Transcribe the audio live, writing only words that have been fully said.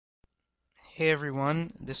Hey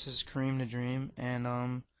everyone, this is KAREEM Da Dream,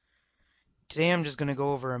 and today I'm just gonna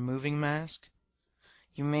go over a moving mask.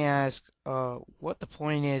 You may ask, what the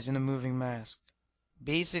point is in a moving mask.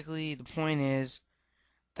 Basically, the point is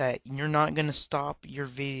that you're not gonna stop your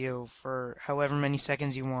video for however many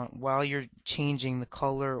seconds you want while you're changing the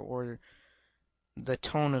color or the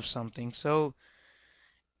tone of something. So,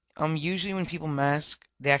 usually when people mask,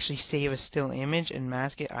 they actually save a still image and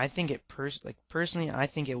mask it. I think it personally, I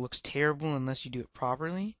think it looks terrible unless you do it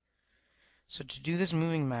properly. So to do this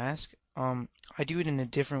moving mask, I do it in a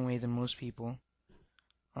different way than most people.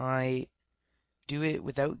 I do it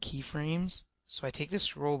without keyframes. So I take the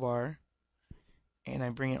scroll bar and I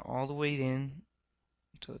bring it all the way in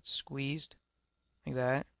until it's squeezed like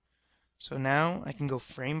that. So now I can go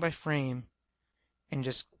frame by frame and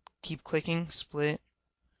just keep clicking, split,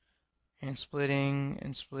 and splitting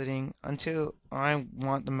and splitting until I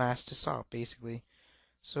want the mask to stop, basically.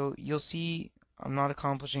 So you'll see I'm not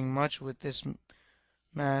accomplishing much with this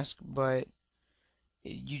mask, but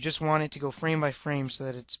you just want it to go frame by frame so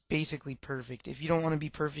that it's basically perfect. If you don't want to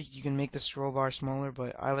be perfect, you can make the scroll bar smaller,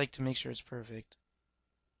 but I like to make sure it's perfect.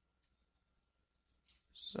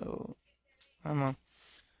 So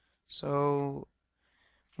so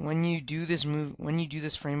when you do this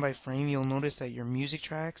frame by frame, you'll notice that your music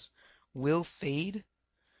tracks will fade,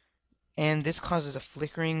 and this causes a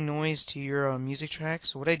flickering noise to your music track.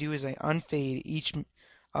 So what I do is I unfade each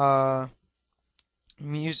uh,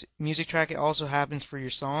 music track. It also happens for your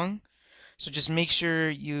song. So just make sure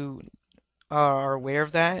you are aware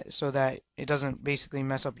of that so that it doesn't basically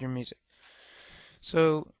mess up your music.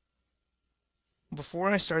 So before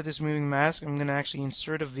I start this moving mask, I'm going to actually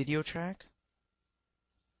insert a video track.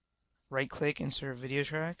 Right click, insert video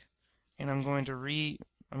track, and I'm going to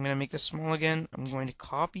make this small again. I'm going to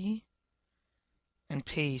copy and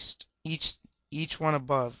paste each one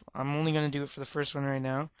above. I'm only going to do it for the first one right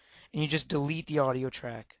now, and you just delete the audio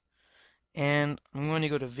track. And I'm going to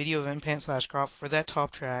go to video event pan/crop for that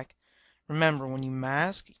top track. Remember, when you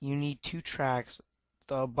mask, you need two tracks.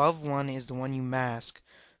 The above one is the one you mask,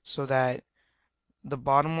 so that the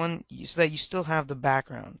bottom one, so that you still have the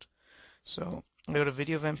background. So I go to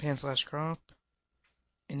video event pan/crop,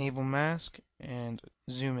 enable mask, and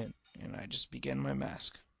zoom in, and I just begin my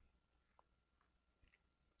mask.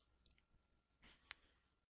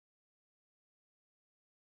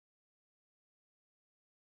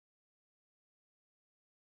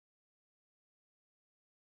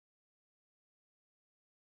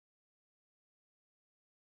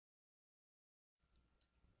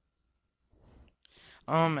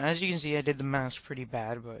 As you can see, I did the mask pretty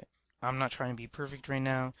bad, but I'm not trying to be perfect right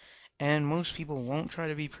now. And most people won't try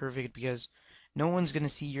to be perfect because no one's going to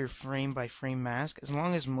see your frame by frame mask. As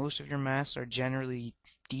long as most of your masks are generally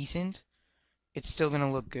decent, it's still going to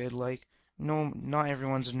look good. Like, no, not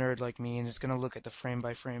everyone's a nerd like me and is going to look at the frame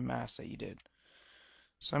by frame mask that you did.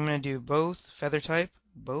 So I'm going to do both feather type,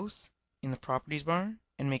 both in the properties bar,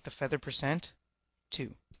 and make the feather percent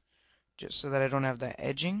 2, just so that I don't have that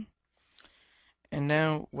edging. And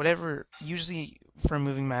now, usually for a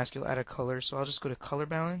moving mask, you'll add a color, so I'll just go to color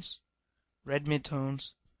balance, red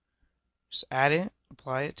midtones, just add it,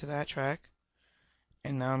 apply it to that track,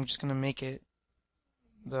 and now I'm just going to make it,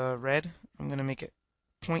 the red, I'm going to make it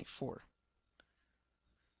 0.4.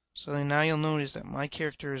 So then now you'll notice that my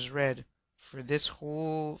character is red for this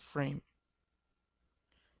whole frame.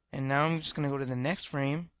 And now I'm just going to go to the next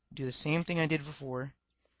frame, do the same thing I did before.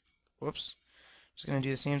 Whoops. Just going to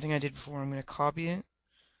do the same thing I did before. I'm going to copy it.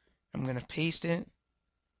 I'm going to paste it.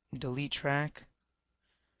 Delete track.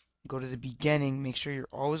 Go to the beginning. Make sure you're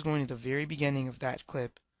always going to the very beginning of that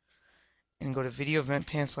clip. And go to video event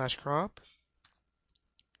pan/crop.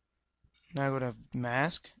 Now go to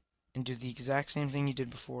mask and do the exact same thing you did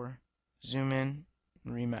before. Zoom in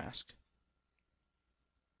and remask.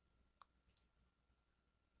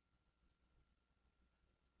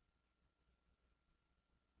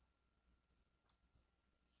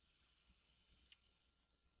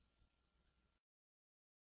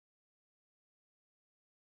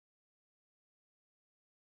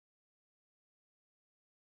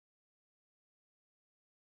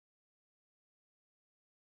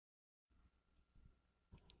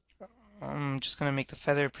 I'm just going to make the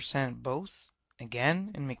feather percent both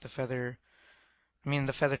again and make the feather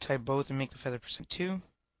type both and make the feather percent 2.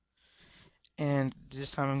 And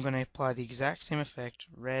this time I'm going to apply the exact same effect,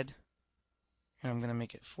 red, and I'm going to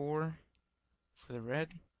make it 4 for the red,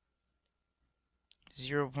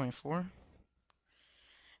 0.4.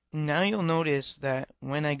 Now you'll notice that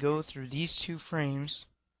when I go through these two frames,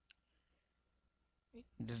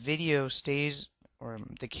 the video stays, or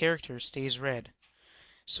the character stays red.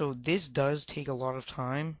 So this does take a lot of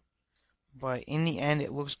time, but in the end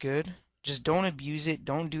it looks good. Just don't abuse it.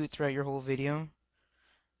 Don't do it throughout your whole video.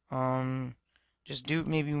 Um, just do it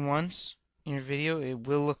maybe once in your video. It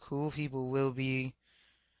will look cool. People will be,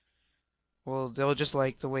 well, they'll just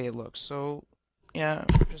like the way it looks. So, yeah,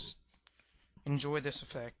 just enjoy this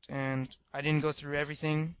effect. And I didn't go through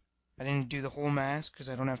everything. I didn't do the whole mask because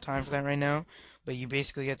I don't have time for that right now. But you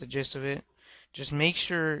basically get the gist of it. Just make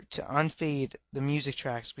sure to unfade the music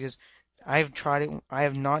tracks because I've tried it. I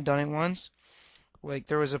have not done it once. Like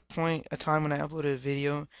there was a time when I uploaded a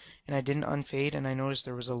video and I didn't unfade, and I noticed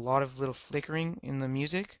there was a lot of little flickering in the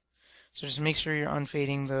music. So just make sure you're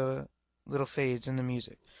unfading the little fades in the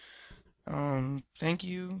music. Thank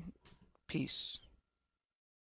you. Peace.